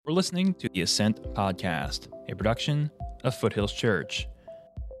We're listening to the Ascent Podcast, a production of Foothills Church.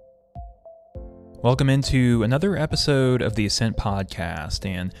 Welcome into another episode of the Ascent Podcast,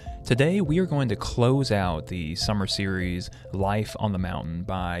 and today we are going to close out the summer series, Life on the Mountain,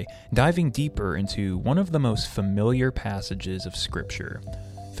 by diving deeper into one of the most familiar passages of Scripture.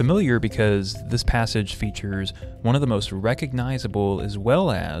 Familiar because this passage features one of the most recognizable as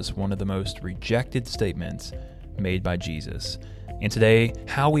well as one of the most rejected statements made by Jesus. And today,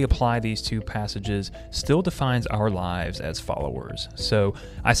 how we apply these two passages still defines our lives as followers. So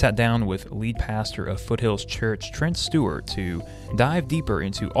I sat down with lead pastor of Foothills Church, Trent Stewart, to dive deeper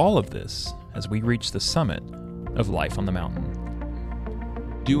into all of this as we reach the summit of Life on the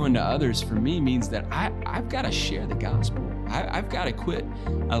Mountain. Do unto others for me means that I've got to share the gospel. I've got to quit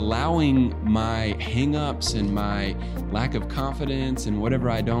allowing my hang-ups and my lack of confidence and whatever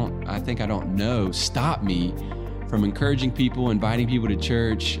I think I don't know stop me from encouraging people, inviting people to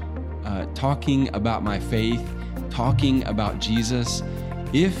church, talking about my faith, talking about Jesus.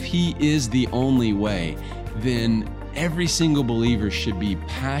 If he is the only way, then every single believer should be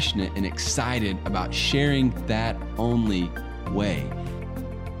passionate and excited about sharing that only way.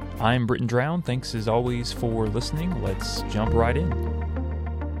 I'm Britton Drown. Thanks as always for listening. Let's jump right in.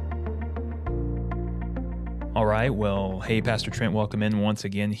 All right, well, hey, Pastor Trent, welcome in once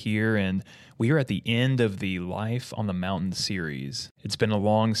again here, and we are at the end of the Life on the Mountain series. It's been a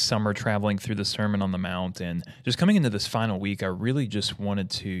long summer traveling through the Sermon on the Mount, and just coming into this final week, I really just wanted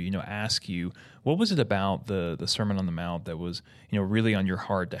to, ask you, what was it about the Sermon on the Mount that was, really on your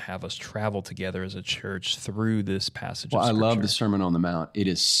heart to have us travel together as a church through this passage of Scripture? I love the Sermon on the Mount. It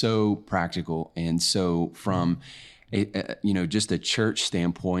is so practical, and so from just a church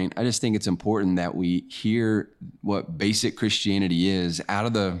standpoint, I just think it's important that we hear what basic Christianity is out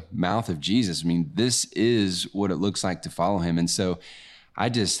of the mouth of Jesus. I mean, this is what it looks like to follow him. And so I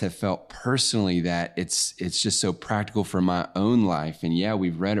just have felt personally that it's just so practical for my own life. And yeah,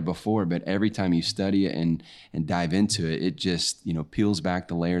 we've read it before, but every time you study it and dive into it, it just, peels back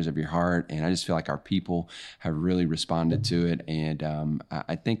the layers of your heart. And I just feel like our people have really responded to it. And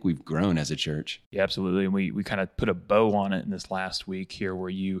I think we've grown as a church. Yeah, absolutely. And we kind of put a bow on it in this last week here where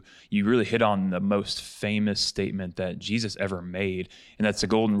you really hit on the most famous statement that Jesus ever made. And that's the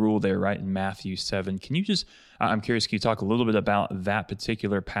golden rule there, right, in Matthew 7. I'm curious, can you talk a little bit about that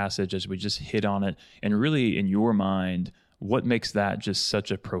particular passage as we just hit on it? And really, in your mind, what makes that just such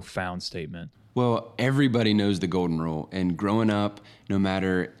a profound statement? Well, everybody knows the golden rule. And growing up, no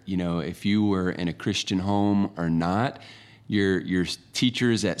matter, if you were in a Christian home or not, your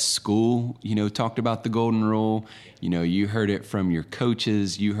teachers at school, talked about the golden rule. You heard it from your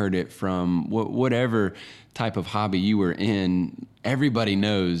coaches. You heard it from whatever type of hobby you were in. Everybody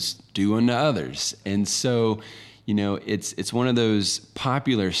knows do unto others. And so, it's one of those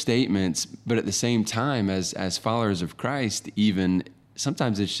popular statements, but at the same time, as followers of Christ, even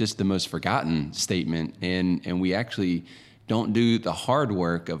sometimes it's just the most forgotten statement. And we actually don't do the hard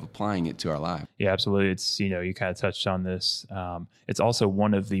work of applying it to our life. Yeah, absolutely. It's, you kind of touched on this. It's also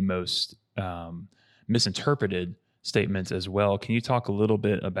one of the most misinterpreted statements as well. Can you talk a little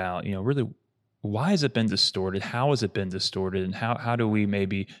bit about, really why has it been distorted? How has it been distorted? And how do we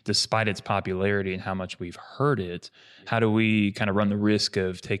maybe, despite its popularity and how much we've heard it, how do we kind of run the risk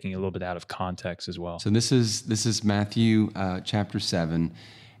of taking a little bit out of context as well? So this is Matthew chapter 7.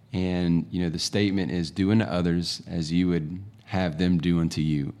 And, the statement is, do unto others as you would have them do unto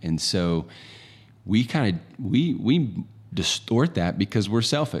you. And so we distort that because we're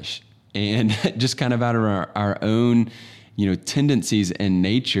selfish and just kind of out of our own, tendencies and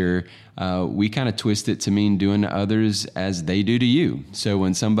nature, we kind of twist it to mean do unto others as they do to you. So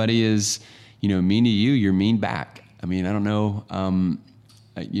when somebody is, mean to you, you're mean back. I mean, I don't know,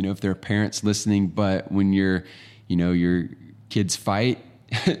 if there are parents listening, but when your kids fight,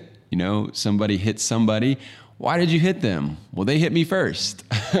 somebody hits somebody. Why did you hit them? Well, they hit me first.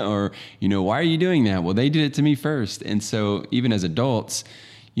 Or, why are you doing that? Well, they did it to me first. And so even as adults,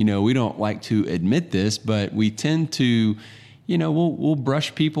 we don't like to admit this, but we tend to, we'll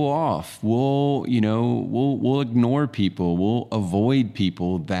brush people off. We'll ignore people. We'll avoid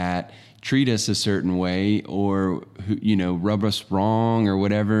people that treat us a certain way or, rub us wrong or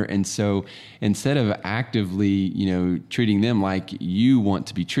whatever. And so instead of actively, treating them like you want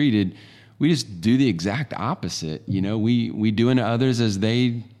to be treated, we just do the exact opposite. We do unto others as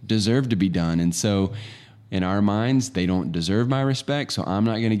they deserve to be done. And so in our minds, they don't deserve my respect, so I'm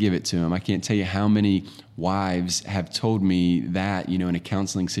not going to give it to them. I can't tell you how many wives have told me that, in a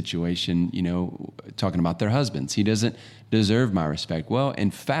counseling situation, talking about their husbands. He doesn't deserve my respect. Well,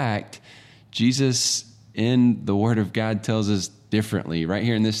 in fact, Jesus in the Word of God tells us differently. Right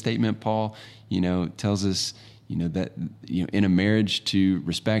here in this statement, Paul, tells us, that, in a marriage to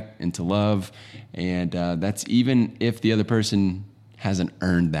respect and to love. And that's even if the other person hasn't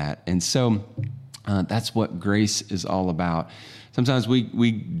earned that. And so that's what grace is all about. Sometimes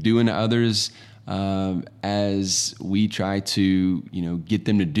we do unto others as we try to, get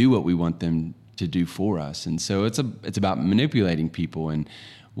them to do what we want them to do for us. And so it's about manipulating people, and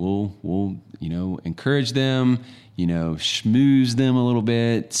we'll encourage them, schmooze them a little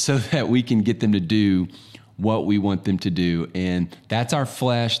bit so that we can get them to do what we want them to do. And that's our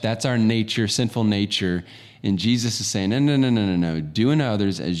flesh, that's our nature, sinful nature. And Jesus is saying, no. Do unto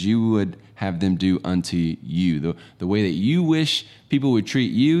others as you would have them do unto you. The way that you wish people would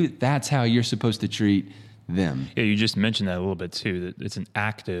treat you, that's how you're supposed to treat them. Yeah, you just mentioned that a little bit too, that it's an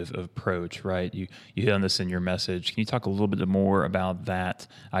active approach, right? You hit on this in your message. Can you talk a little bit more about that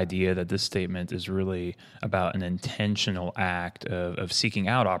idea that this statement is really about an intentional act of seeking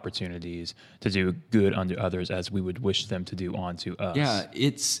out opportunities to do good unto others as we would wish them to do unto us? Yeah,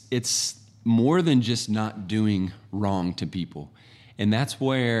 it's more than just not doing wrong to people. And that's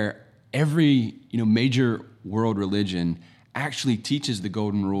where every, major world religion actually teaches the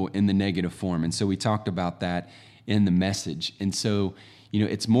golden rule in the negative form. And so we talked about that in the message. And so,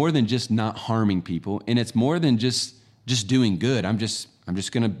 it's more than just not harming people, and it's more than just doing good. I'm just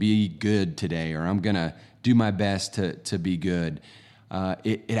going to be good today, or I'm going to do my best to be good.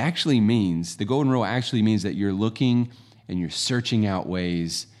 It actually means, the golden rule actually means that you're looking and you're searching out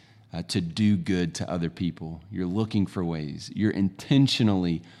ways to do good to other people. You're looking for ways. You're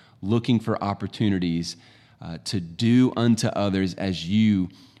intentionally looking for opportunities to do unto others as you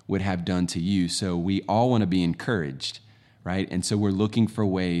would have done to you. So we all want to be encouraged, right? And so we're looking for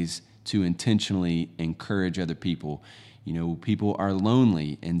ways to intentionally encourage other people. People are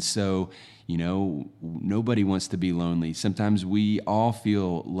lonely, and so, nobody wants to be lonely. Sometimes we all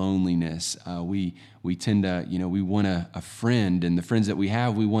feel loneliness. We tend to, we want a friend, and the friends that we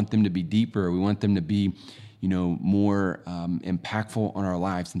have, we want them to be deeper. We want them to be more impactful on our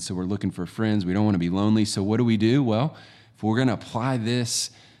lives. And so we're looking for friends. We don't want to be lonely. So what do? Well, if we're going to apply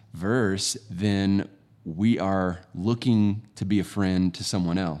this verse, then we are looking to be a friend to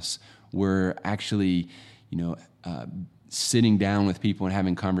someone else. We're actually, sitting down with people and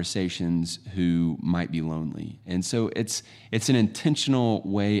having conversations who might be lonely. And so it's an intentional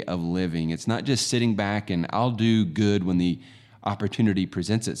way of living. It's not just sitting back and I'll do good when the opportunity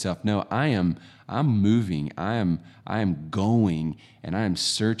presents itself. No, I'm moving. I am going, and I am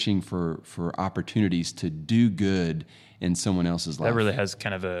searching for opportunities to do good in someone else's life. That really has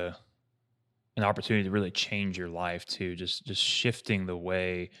kind of an opportunity to really change your life too. Just shifting the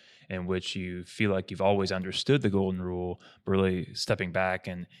way in which you feel like you've always understood the golden rule, but really stepping back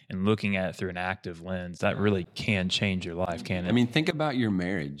and looking at it through an active lens. That really can change your life, can't it? I mean, think about your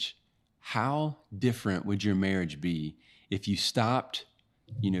marriage. How different would your marriage be if you stopped,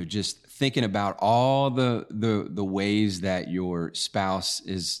 just thinking about all the ways that your spouse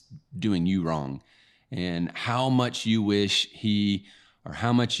is doing you wrong, and how much you wish he or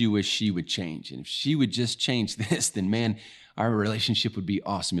how much you wish she would change? And if she would just change this, then man, our relationship would be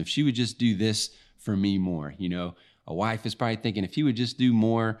awesome. If she would just do this for me more, a wife is probably thinking, if he would just do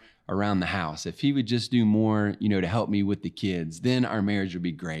more around the house, if he would just do more, to help me with the kids, then our marriage would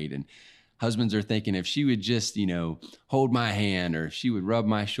be great. And husbands are thinking, if she would just, hold my hand, or if she would rub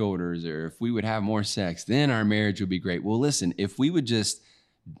my shoulders, or if we would have more sex, then our marriage would be great. Well, listen, if we would just,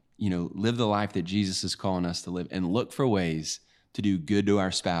 live the life that Jesus is calling us to live and look for ways to do good to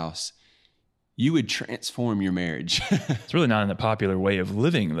our spouse, you would transform your marriage. It's really not in a popular way of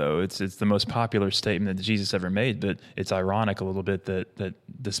living, though. It's the most popular statement that Jesus ever made, but it's ironic a little bit that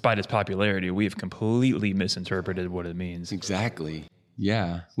despite its popularity, we have completely misinterpreted what it means. Exactly.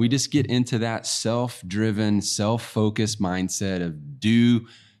 Yeah. We just get into that self-driven, self-focused mindset of do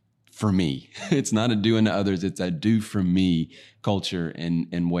for me. It's not a do unto others. It's a do for me culture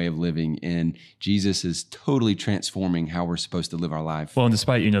and way of living. And Jesus is totally transforming how we're supposed to live our life. Well, and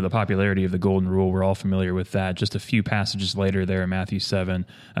despite, the popularity of the golden rule, we're all familiar with that. Just a few passages later there in Matthew 7,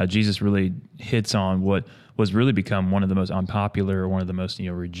 Jesus really hits on what was really become one of the most unpopular or one of the most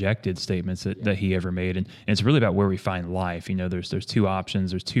rejected statements that he ever made, and it's really about where we find life. There's two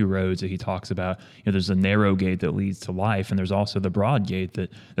options, there's two roads that he talks about. There's a narrow gate that leads to life, and there's also the broad gate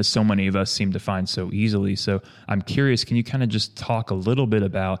that so many of us seem to find so easily. So I'm curious, can you kind of just talk a little bit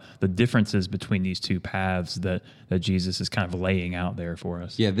about the differences between these two paths that Jesus is kind of laying out there for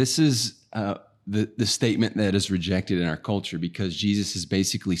us? Yeah, this is the statement that is rejected in our culture, because Jesus is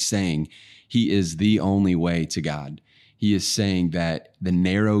basically saying he is the only way to God. he is saying that the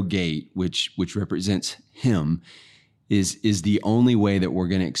narrow gate, which represents him, is the only way that we're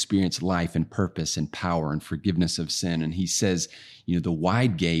going to experience life and purpose and power and forgiveness of sin. And he says, the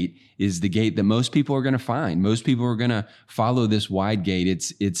wide gate is the gate that most people are going to find. Most people are going to follow this wide gate.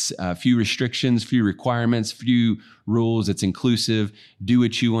 It's few restrictions, few requirements, few rules. It's inclusive. Do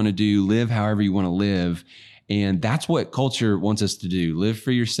what you want to do. Live however you want to live. And that's what culture wants us to do. Live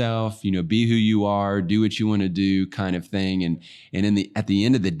for yourself, be who you are, do what you want to do, kind of thing. And at the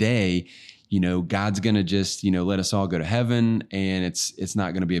end of the day, God's going to just, let us all go to heaven, and it's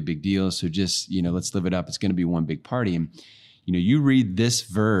not going to be a big deal. So just, let's live it up. It's going to be one big party. And, you read this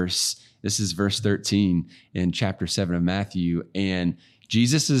verse, this is verse 13 in chapter 7 of Matthew, and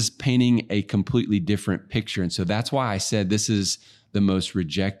Jesus is painting a completely different picture. And so that's why I said this is the most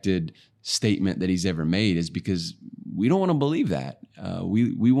rejected statement that he's ever made, is because we don't want to believe that.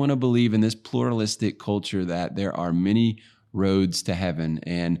 We want to believe in this pluralistic culture that there are many roads to heaven,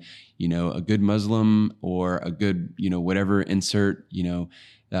 and a good Muslim or a good whatever insert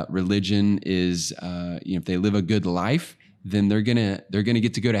that religion is, if they live a good life, then they're gonna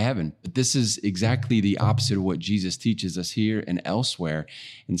get to go to heaven. But this is exactly the opposite of what Jesus teaches us here and elsewhere.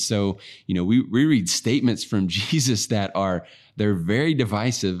 And so we read statements from Jesus that they're very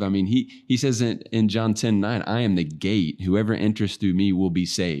divisive. I mean, he says in John 10:9, I am the gate. Whoever enters through me will be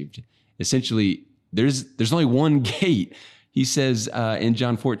saved. Essentially, there's only one gate. He says in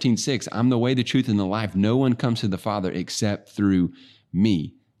John 14:6, I'm the way, the truth, and the life. No one comes to the Father except through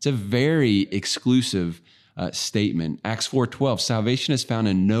me. It's a very exclusive statement. Acts 4:12, salvation is found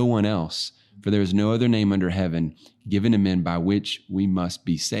in no one else, for there is no other name under heaven given to men by which we must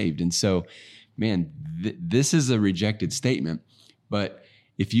be saved. And so, man, this is a rejected statement. But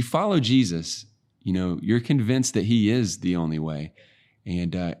if you follow Jesus, you're convinced that he is the only way.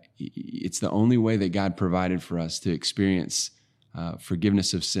 And it's the only way that God provided for us to experience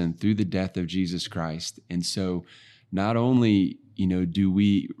forgiveness of sin through the death of Jesus Christ. And so not only, do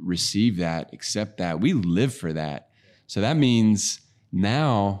we receive that, accept that, we live for that. So that means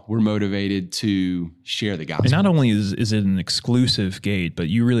now we're motivated to share the gospel. And not only is it an exclusive gate, but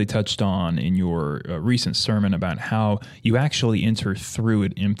you really touched on in your recent sermon about how you actually enter through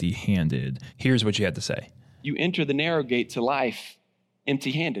it empty-handed. Here's what you had to say. You enter the narrow gate to life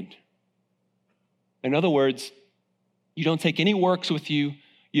empty-handed. In other words, you don't take any works with you.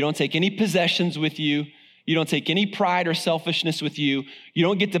 You don't take any possessions with you. You don't take any pride or selfishness with you. You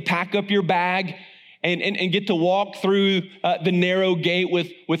don't get to pack up your bag and get to walk through the narrow gate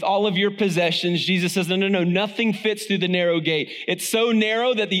with all of your possessions. Jesus says, no, nothing fits through the narrow gate. It's so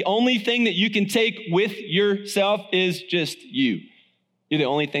narrow that the only thing that you can take with yourself is just you. You're the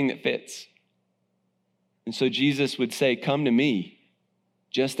only thing that fits. And so Jesus would say, come to me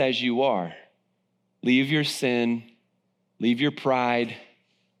just as you are. Leave your sin, leave your pride,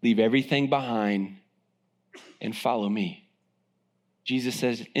 leave everything behind, and follow me. Jesus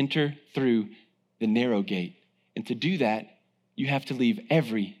says, enter through the narrow gate. And to do that, you have to leave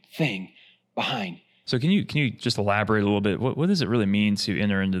everything behind. So can you just elaborate a little bit? What does it really mean to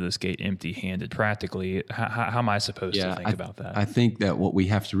enter into this gate empty-handed? Practically, how am I supposed to think about that? I think that what we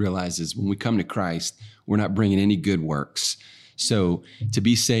have to realize is when we come to Christ, we're not bringing any good works. So to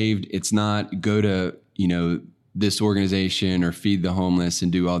be saved, it's not go to, this organization or feed the homeless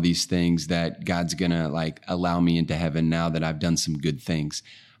and do all these things that God's going to allow me into heaven now that I've done some good things.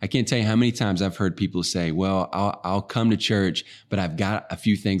 I can't tell you how many times I've heard people say, well, I'll come to church, but I've got a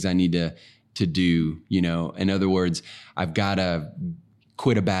few things I need to do. In other words, I've got to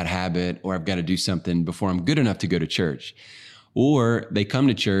quit a bad habit, or I've got to do something before I'm good enough to go to church. Or they come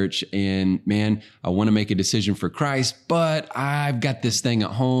to church and, man, I want to make a decision for Christ, but I've got this thing at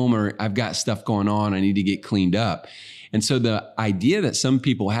home, or I've got stuff going on. I need to get cleaned up. And so the idea that some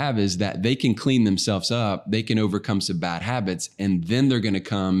people have is that they can clean themselves up, they can overcome some bad habits, and then they're going to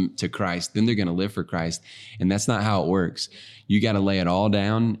come to Christ, then they're going to live for Christ. And that's not how it works. You got to lay it all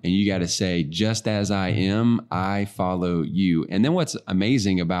down, and you got to say, just as I am, I follow you. And then what's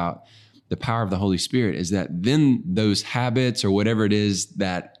amazing about the power of the Holy Spirit is that then those habits or whatever it is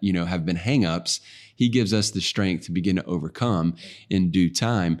that, have been hangups, he gives us the strength to begin to overcome in due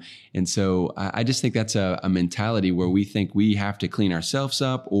time. And so I just think that's a mentality where we think we have to clean ourselves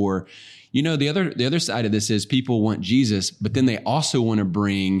up, or, the other side of this is people want Jesus, but then they also want to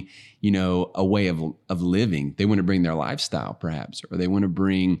bring, a way of living. They want to bring their lifestyle perhaps, or they want to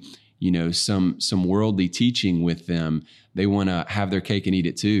bring, some worldly teaching with them. They want to have their cake and eat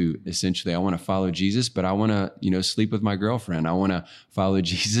it too. Essentially, I want to follow Jesus, but I want to, sleep with my girlfriend. I want to follow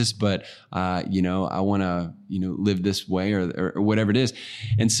Jesus, but, I want to, live this way or whatever it is.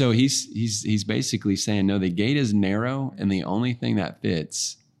 And so he's basically saying, no, the gate is narrow and the only thing that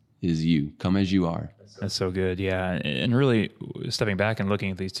fits is you. Come as you are. That's so good. Yeah. And really stepping back and looking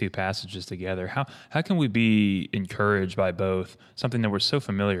at these two passages together, how can we be encouraged by both, something that we're so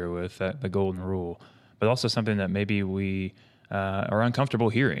familiar with, the golden rule, but also something that maybe we are uncomfortable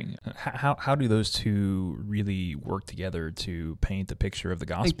hearing? How do those two really work together to paint the picture of the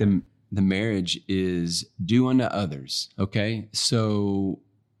gospel? I think the marriage is do unto others. Okay. So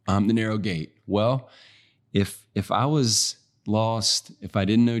the narrow gate. Well, if I was lost, if I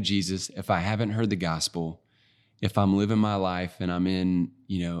didn't know Jesus, if I haven't heard the gospel, if I'm living my life and I'm in,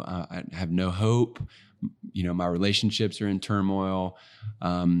 I have no hope, my relationships are in turmoil,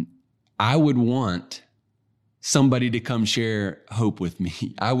 I would want somebody to come share hope with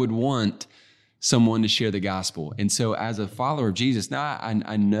me. I would want someone to share the gospel. And so as a follower of Jesus, now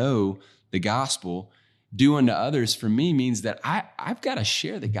I know the gospel. Do unto others for me means that I've got to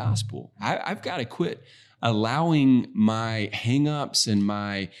share the gospel. I've got to quit allowing my hangups and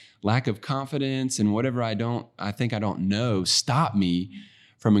my lack of confidence and whatever I think I don't know stop me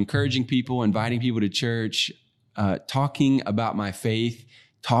from encouraging people, inviting people to church, talking about my faith,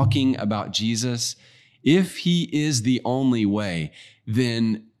 talking about Jesus. If he is the only way,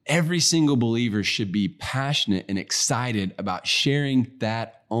 then every single believer should be passionate and excited about sharing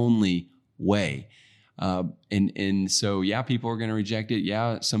that only way. And so, yeah, people are going to reject it.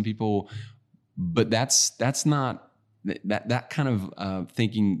 Yeah, some people. But that's not that kind of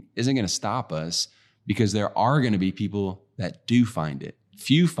thinking isn't going to stop us, because there are going to be people that do find it.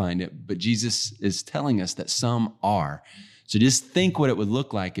 Few find it, but Jesus is telling us that some are. So just think what it would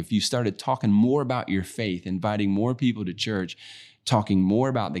look like if you started talking more about your faith, inviting more people to church, talking more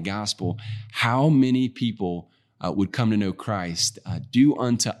about the gospel. How many people would come to know Christ? Do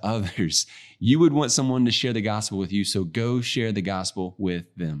unto others. You would want someone to share the gospel with you, so go share the gospel with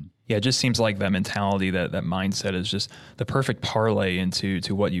them. Yeah, it just seems like that mentality, that mindset is just the perfect parlay into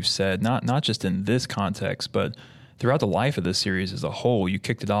what you've said, not just in this context, but throughout the life of this series as a whole. You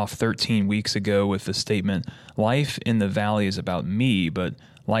kicked it off 13 weeks ago with the statement, life in the valley is about me, but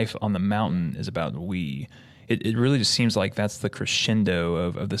life on the mountain is about we. It really just seems like that's the crescendo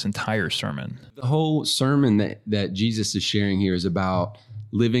of this entire sermon. The whole sermon that Jesus is sharing here is about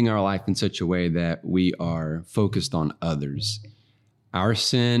living our life in such a way that we are focused on others. Our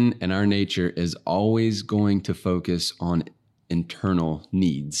sin and our nature is always going to focus on internal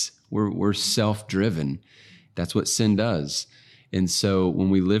needs. We're self-driven. That's what sin does. And so when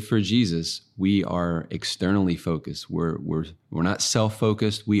we live for Jesus, we are externally focused. We're not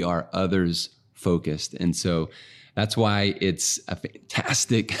self-focused. We are others-focused. And so that's why it's a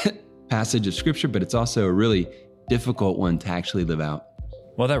fantastic passage of Scripture, but it's also a really difficult one to actually live out.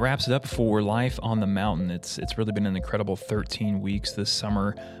 Well, that wraps it up for Life on the Mountain. It's really been an incredible 13 weeks this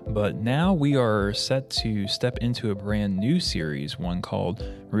summer, but now we are set to step into a brand new series, one called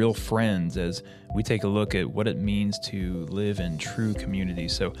Real Friends, as we take a look at what it means to live in true community.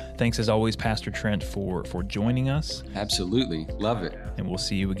 So thanks as always, Pastor Trent, for joining us. Absolutely. Love it. And we'll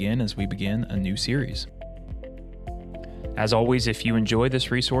see you again as we begin a new series. As always, if you enjoy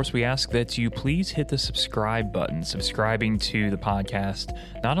this resource, we ask that you please hit the subscribe button. Subscribing to the podcast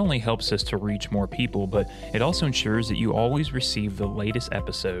not only helps us to reach more people, but it also ensures that you always receive the latest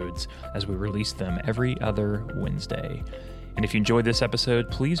episodes as we release them every other Wednesday. And if you enjoyed this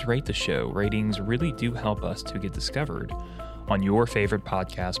episode, please rate the show. Ratings really do help us to get discovered on your favorite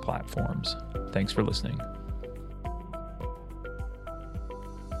podcast platforms. Thanks for listening.